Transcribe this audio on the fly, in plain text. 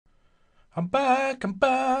I'm back, I'm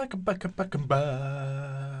back, I'm back, I'm back, I'm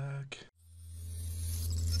back.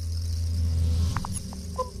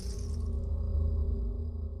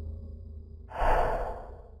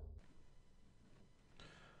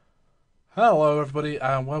 Hello everybody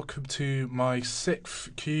and welcome to my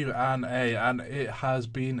sixth Q&A, and it has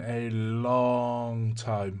been a long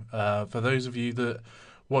time. For those of you that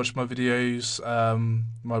watch my videos,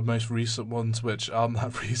 my most recent ones, which aren't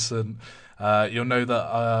that recent, you'll know that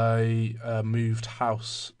I moved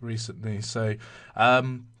house recently. So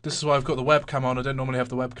this is why I've got the webcam on. I don't normally have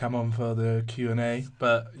the webcam on for the Q&A,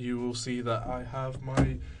 but you will see that I have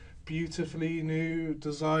my beautifully new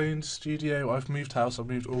designed studio. I've moved house. I've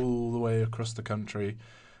moved all the way across the country,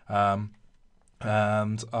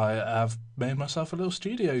 and I have made myself a little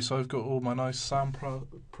studio. So I've got all my nice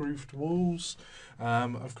soundproofed walls.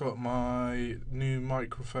 I've got my new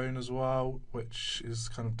microphone as well, which is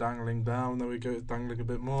kind of dangling down. There we go, dangling a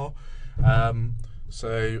bit more.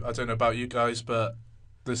 So I don't know about you guys, but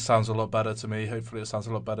this sounds a lot better to me. Hopefully, it sounds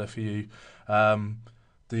a lot better for you.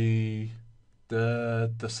 The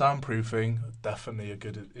the soundproofing, definitely a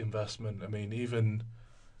good investment. I mean, even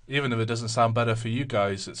if it doesn't sound better for you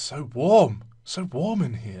guys, it's so warm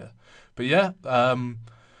in here. But yeah,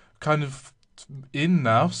 kind of in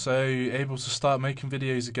now, so able to start making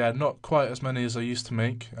videos again. Not quite as many as I used to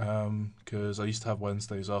make, because I used to have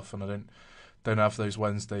Wednesdays off, and I don't have those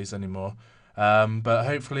Wednesdays anymore. But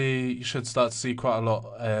hopefully you should start to see quite a lot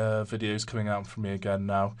of videos coming out from me again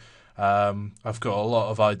now. I've got a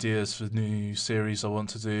lot of ideas for new series I want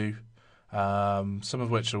to do, some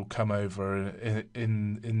of which will come over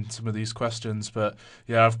in some of these questions. But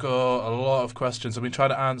yeah, I've got a lot of questions. I've been trying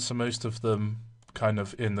to answer most of them kind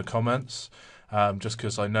of in the comments, just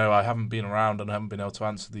because I know I haven't been around and I haven't been able to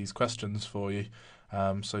answer these questions for you.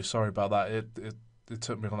 So sorry about that. It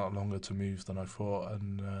took me a lot longer to move than I thought,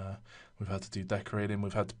 and we've had to do decorating.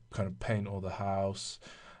 We've had to kind of paint all the house.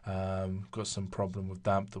 Got some problem with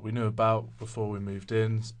damp that we knew about before we moved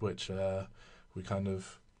in, which we kind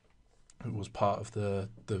of, it was part of the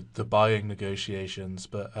buying negotiations,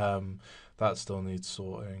 but that still needs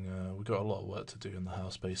sorting. We've got a lot of work to do in the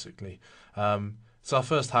house, basically. It's our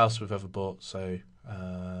first house we've ever bought, so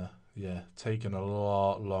yeah, taken a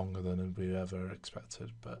lot longer than we ever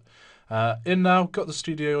expected. But in now, got the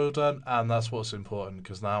studio all done, and that's what's important,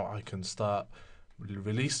 because now I can start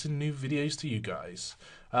releasing new videos to you guys.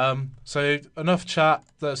 So enough chat,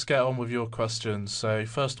 let's get on with your questions. So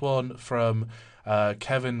first one from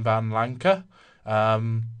Kevin Van Lanker.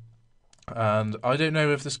 And I don't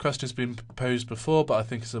know if this question has been posed before, but I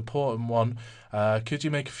think it's an important one. Could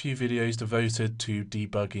you make a few videos devoted to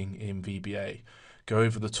debugging in VBA? Go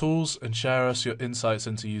over the tools and share us your insights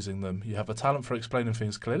into using them. You have a talent for explaining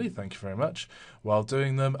things clearly, thank you very much, while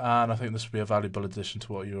doing them, and I think this would be a valuable addition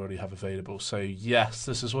to what you already have available. So yes,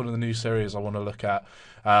 this is one of the new series I want to look at.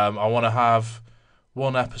 I want to have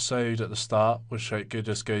one episode at the start, which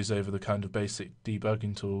just goes over the kind of basic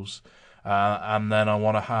debugging tools, and then I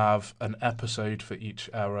want to have an episode for each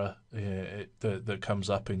error that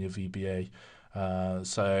comes up in your VBA.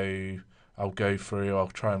 So I'll go through, I'll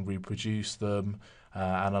try and reproduce them,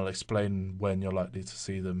 and I'll explain when you're likely to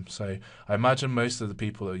see them. So I imagine most of the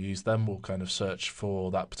people that use them will kind of search for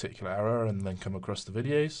that particular error and then come across the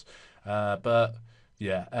videos. But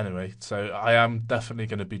yeah, anyway, so I am definitely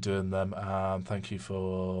going to be doing them. Thank you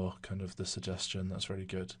for kind of the suggestion. That's really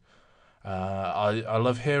good. I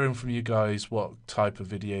love hearing from you guys what type of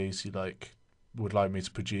videos you would like me to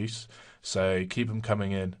produce. So keep them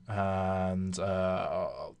coming in, and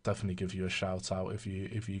I'll definitely give you a shout out if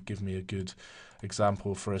you give me a good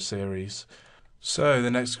example for a series. So the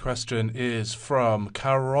next question is from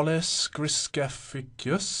Carolis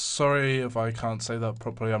Griskeficus. Sorry if I can't say that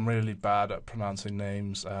properly. I'm really bad at pronouncing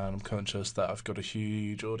names, and I'm conscious that I've got a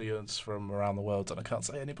huge audience from around the world and I can't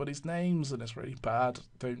say anybody's names, and it's really bad.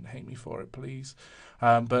 Don't hate me for it, please.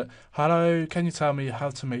 But hello, can you tell me how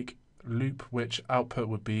to make loop which output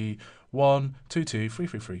would be 1 2 2 3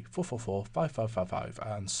 3 3 4 4 4 5 5 5 5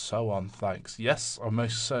 and so on? Thanks. Yes, I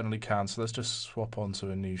most certainly can. So let's just swap onto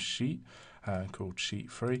a new sheet called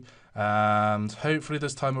Shefree, and hopefully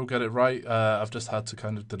this time we'll get it right. I've just had to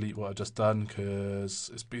kind of delete what I've just done because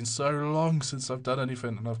it's been so long since I've done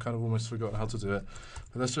anything and I've kind of almost forgotten how to do it.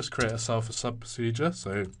 But let's just create a sub procedure.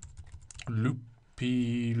 So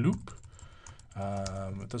loopy loop.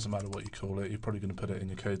 It doesn't matter what you call it, you're probably going to put it in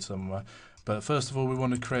your code somewhere. But first of all, we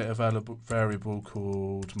want to create a variable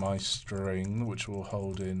called myString, which will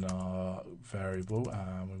hold in our variable,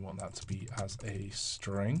 and we want that to be as a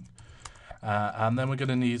string. And then we're going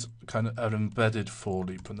to need kind of an embedded for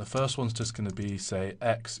loop. And the first one's just going to be, say,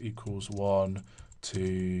 x equals 1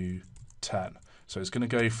 to 10. So it's going to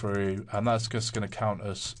go through, and that's just going to count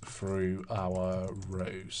us through our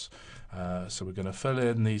rows. So we're going to fill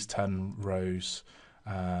in these 10 rows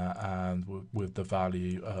and with the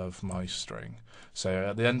value of my string. So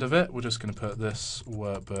at the end of it, we're just going to put this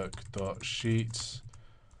workbook.sheet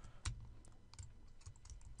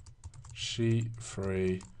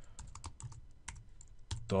Shefree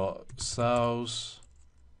 .cells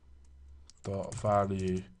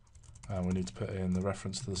 .value, and we need to put in the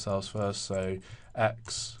reference to the cells first, so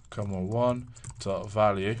x, 1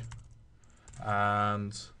 .value,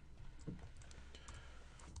 and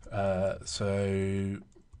so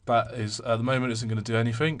that is at the moment isn't going to do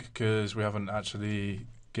anything because we haven't actually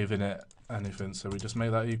given it anything, so we just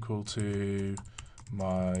make that equal to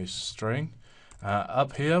my string.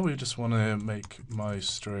 Up here we just want to make my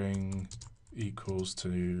string equals to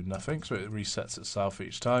nothing, so it resets itself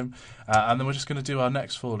each time, and then we're just going to do our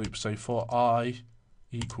next for loop. So for I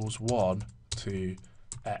equals 1 to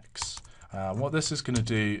x, what this is going to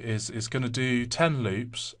do is it's going to do 10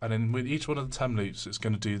 loops, and then with each one of the 10 loops it's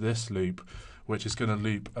going to do this loop, which is going to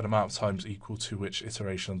loop an amount of times equal to which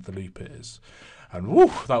iteration of the loop it is. And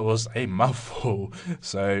woo, that was a mouthful.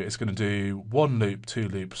 So it's going to do 1 loop, 2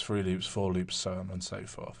 loops, 3 loops, 4 loops, so on and so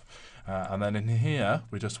forth. And then in here,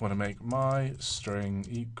 we just want to make my string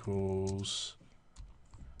equals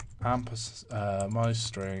my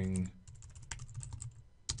string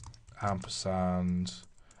ampersand,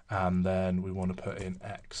 and then we want to put in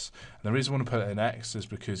x. And the reason we want to put it in x is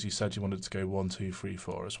because you said you wanted to go 1, 2, 3,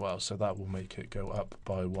 4 as well, so that will make it go up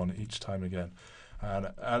by 1 each time again. And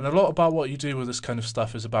a lot about what you do with this kind of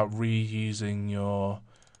stuff is about reusing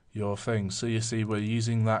your things. So you see we're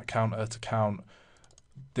using that counter to count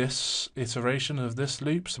this iteration of this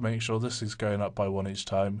loop, so make sure this is going up by 1 each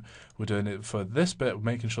time. We're doing it for this bit,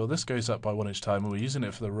 making sure this goes up by 1 each time, and we're using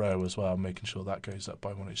it for the row as well, making sure that goes up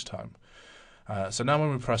by 1 each time. So now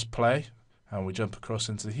when we press play and we jump across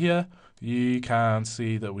into here, you can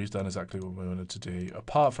see that we've done exactly what we wanted to do,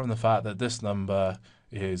 apart from the fact that this number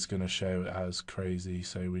is going to show as crazy,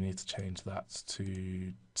 so we need to change that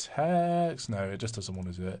to text. No, it just doesn't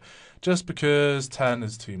want to do it, just because 10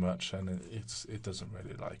 is too much and it doesn't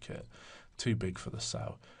really like it, too big for the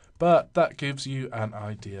cell. But that gives you an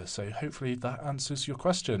idea, so hopefully that answers your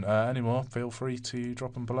question. Any more, feel free to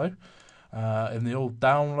drop them below in the old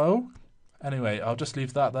down low. Anyway, I'll just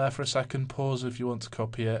leave that there for a second, pause if you want to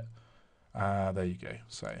copy it. There you go.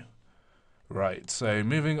 So right, so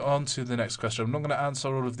moving on to the next question. I'm not going to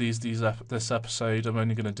answer all of this episode. I'm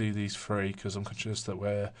only going to do these 3 because I'm conscious that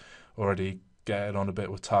we're already getting on a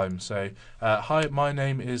bit with time. So, hi, my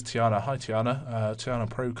name is Tiana. Hi, Tiana. Tiana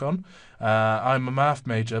Procon. I'm a math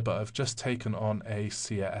major, but I've just taken on a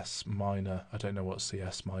CS minor. I don't know what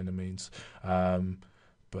CS minor means.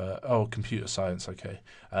 But computer science, okay.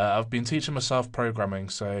 I've been teaching myself programming.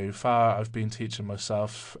 So far I've been teaching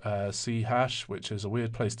myself C#, which is a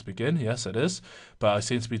weird place to begin. Yes, it is. But I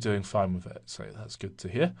seem to be doing fine with it, so that's good to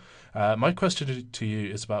hear. My question to you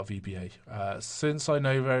is about VBA. Since I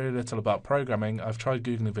know very little about programming, I've tried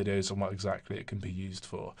Googling videos on what exactly it can be used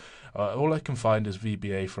for. All I can find is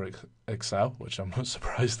VBA for Excel, which I'm not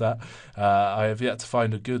surprised at. I have yet to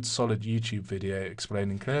find a good, solid YouTube video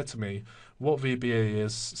explaining clear to me what VBA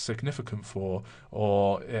is significant for,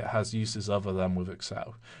 or it has uses other than with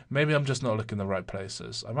Excel. Maybe I'm just not looking in the right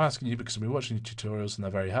places. I'm asking you because I've been watching your tutorials and they're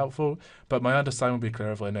very helpful, but my understanding will be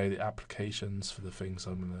clear if I know the applications for the things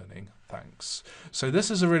I'm learning. Thanks. So this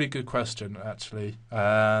is a really good question, actually,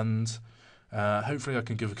 and hopefully I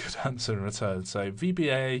can give a good answer in return. So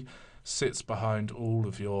VBA sits behind all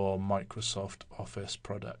of your Microsoft Office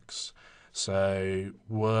products. So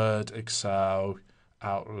Word, Excel,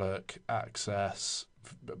 Outlook, Access,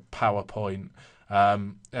 PowerPoint,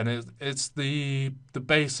 and it's the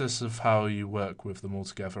basis of how you work with them all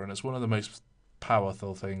together, and it's one of the most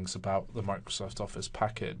powerful things about the Microsoft Office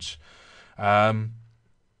package.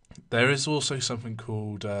 There is also something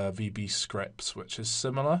called VB Scripts, which is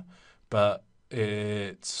similar, but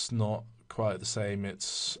it's not quite the same.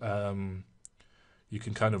 It's you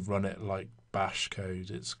can kind of run it like Bash code.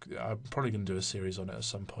 I'm probably going to do a series on it at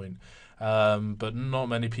some point. But not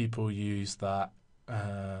many people use that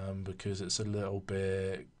because it's a little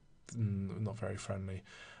bit not very friendly.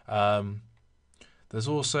 You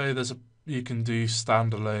can do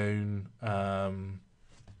standalone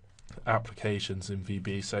applications in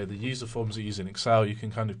VB. So the user forms are using Excel. You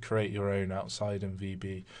can kind of create your own outside in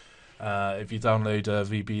VB. If you download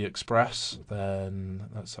VB Express, then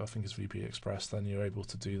I think it's VB Express, then you're able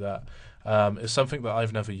to do that. It's something that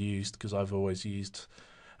I've never used because I've always used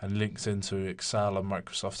and links into Excel and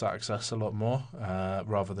Microsoft Access a lot more,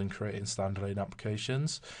 rather than creating standalone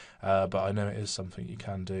applications. But I know it is something you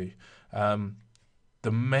can do.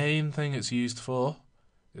 The main thing it's used for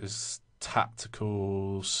is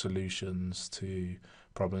tactical solutions to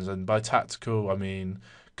problems, and by tactical I mean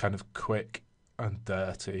kind of quick and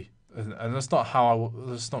dirty. And that's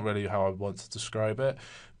that's not really how I want to describe it.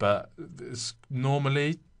 But it's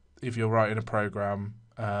normally, if you're writing a program,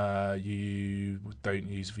 you don't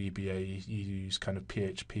use VBA. You use kind of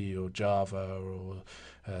PHP or Java or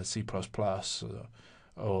C++,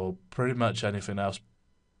 or pretty much anything else.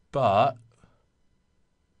 But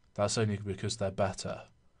that's only because they're better.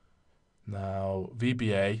 Now,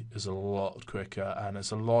 VBA is a lot quicker and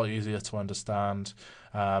it's a lot easier to understand,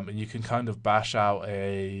 and you can kind of bash out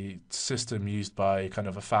a system used by kind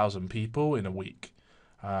of 1,000 people in a week.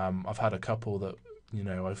 I've had a couple that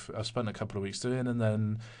I've spent a couple of weeks doing, and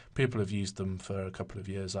then people have used them for a couple of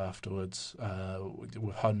years afterwards,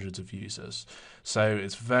 with hundreds of users. So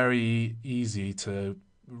it's very easy to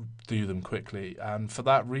do them quickly, and for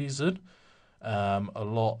that reason, a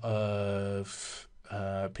lot of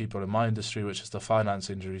people in my industry, which is the finance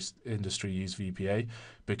industry, use VBA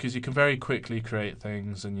because you can very quickly create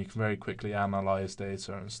things and you can very quickly analyze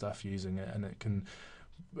data and stuff using it, and it can,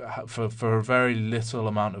 for a very little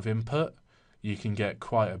amount of input, you can get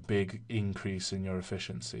quite a big increase in your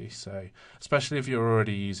efficiency. So especially if you're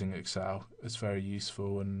already using Excel, it's very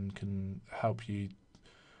useful and can help you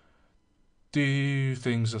do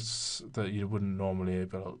things that you wouldn't normally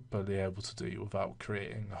be able to do without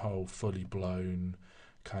creating a whole fully blown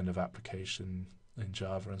kind of application in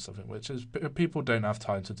Java and something, which is people don't have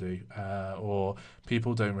time to do, or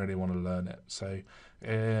people don't really want to learn it. So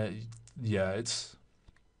yeah, it's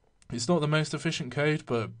not the most efficient code,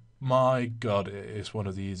 but my God, it is one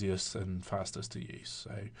of the easiest and fastest to use.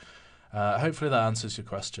 So hopefully that answers your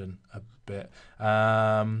question a bit.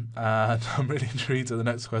 And I'm really intrigued to the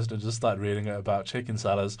next question. I just started reading it about chicken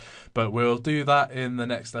salads, but we'll do that in the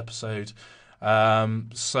next episode.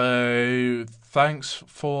 So thanks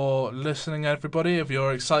for listening, everybody. If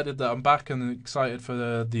you're excited that I'm back and excited for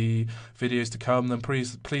the videos to come, then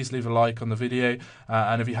please leave a like on the video,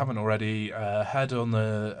 and if you haven't already, head on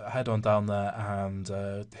down there and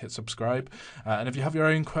hit subscribe. And if you have your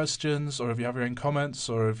own questions, or if you have your own comments,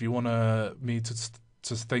 or if you want me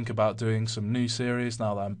to think about doing some new series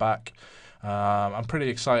now that I'm back, I'm pretty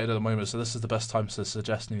excited at the moment, so this is the best time to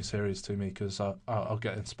suggest new series to me, because I'll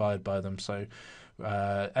get inspired by them. So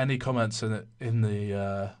any comments in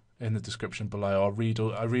the description below, I read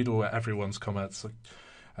all everyone's comments.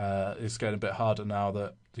 It's getting a bit harder now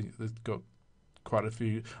that they've got quite a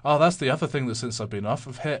few. Oh, that's the other thing, that since I've been off,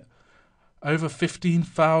 I've hit over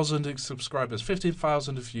 15,000 subscribers,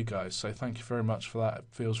 15,000 of you guys. So thank you very much for that. It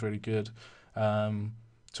feels really good.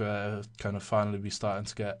 To kind of finally be starting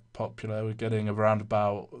to get popular. We're getting around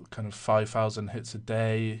about kind of 5,000 hits a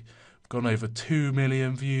day. We've gone over 2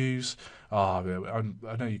 million views. I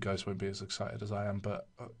know you guys won't be as excited as I am, but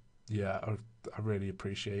yeah, I really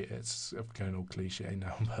appreciate it. It's going all cliche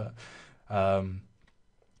now, but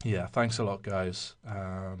yeah, thanks a lot, guys.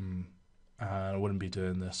 And I wouldn't be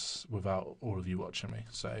doing this without all of you watching me.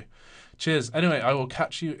 So cheers. Anyway, I will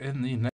catch you in the next